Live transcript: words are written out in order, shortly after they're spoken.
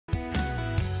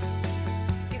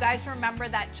guys remember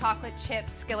that chocolate chip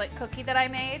skillet cookie that I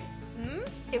made?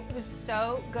 It was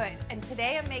so good. And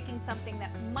today I'm making something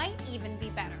that might even be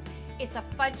better. It's a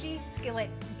fudgy skillet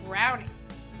brownie.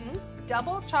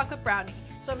 Double chocolate brownie.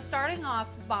 So I'm starting off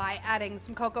by adding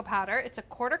some cocoa powder. It's a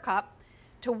 1/4 cup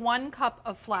to 1 cup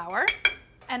of flour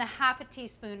and a 1/2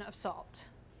 teaspoon of salt.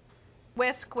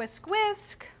 Whisk, whisk,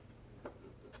 whisk.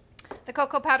 The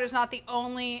cocoa powder is not the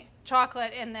only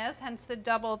chocolate in this, hence the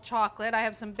double chocolate. I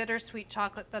have some bittersweet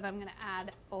chocolate that I'm going to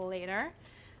add later.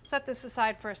 Set this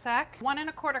aside for a sec. 1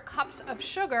 1/4 cups of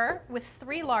sugar with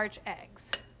 3 large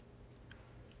eggs.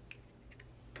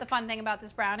 The fun thing about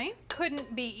this brownie,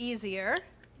 couldn't be easier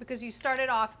because you start it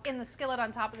off in the skillet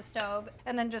on top of the stove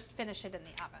and then just finish it in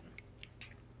the oven.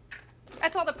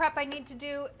 That's all the prep I need to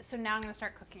do, so now I'm going to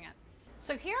start cooking it.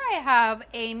 So here I have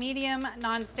a medium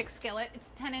nonstick skillet. It's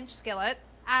a 10-inch skillet.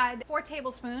 Add 4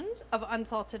 tablespoons of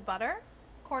unsalted butter,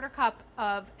 1/4 cup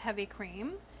of heavy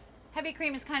cream. Heavy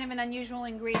cream is kind of an unusual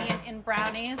ingredient in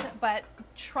brownies, but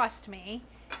trust me,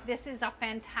 this is a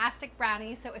fantastic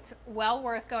brownie, so it's well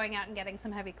worth going out and getting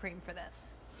some heavy cream for this.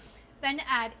 Then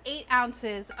add 8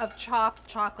 ounces of chopped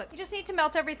chocolate. You just need to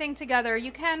melt everything together.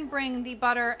 You can bring the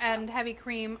butter and heavy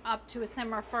cream up to a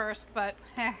simmer first, but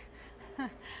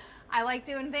I like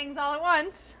doing things all at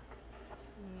once.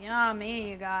 Yummy,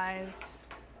 you guys.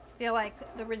 I feel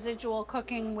like the residual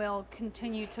cooking will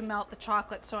continue to melt the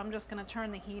chocolate, so I'm just going to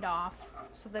turn the heat off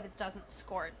so that it doesn't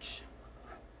scorch.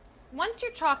 Once your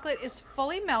chocolate is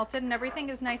fully melted and everything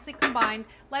is nicely combined,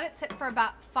 let it sit for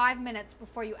about 5 minutes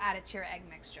before you add it to your egg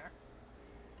mixture.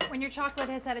 When your chocolate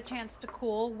has had a chance to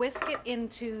cool, whisk it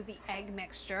into the egg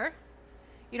mixture.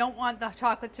 You don't want the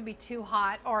chocolate to be too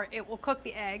hot or it will cook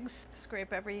the eggs.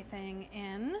 Scrape everything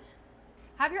in.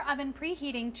 Have your oven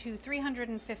preheating to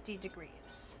 350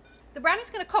 degrees. The brownie's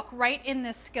going to cook right in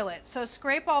this skillet, so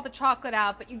scrape all the chocolate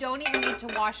out, but you don't even need to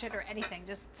wash it or anything.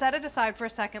 Just set it aside for a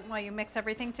second while you mix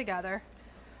everything together.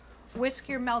 Whisk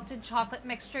your melted chocolate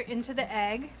mixture into the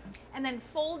egg, and then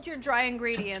fold your dry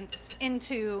ingredients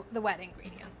into the wet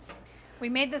ingredients. We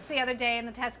made this the other day in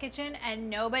the test kitchen, and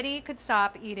nobody could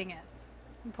stop eating it.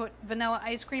 We put vanilla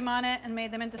ice cream on it and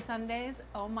made them into sundaes.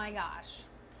 Oh my gosh.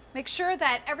 Make sure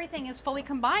that everything is fully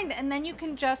combined, and then you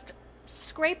can just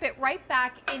scrape it right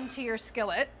back into your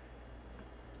skillet.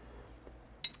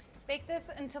 Bake this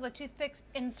until the toothpick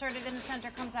inserted in the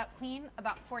center comes out clean,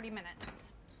 about 40 minutes.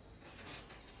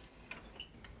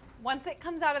 Once it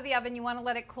comes out of the oven, you want to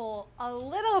let it cool a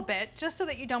little bit, just so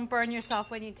that you don't burn yourself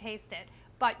when you taste it.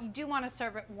 But you do want to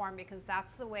serve it warm because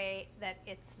that's the way that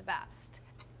it's the best.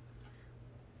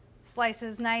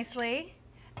 Slices nicely.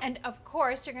 And of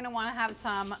course, you're going to want to have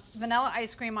some vanilla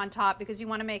ice cream on top because you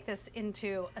want to make this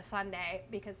into a sundae,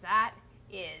 because that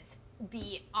is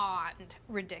beyond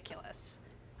ridiculous.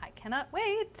 I cannot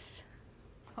wait.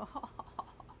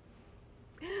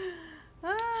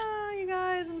 You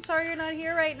guys, I'm sorry you're not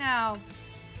here right now.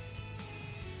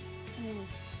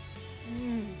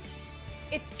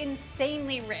 It's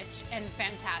insanely rich and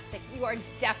fantastic. You are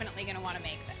definitely going to want to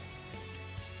make this.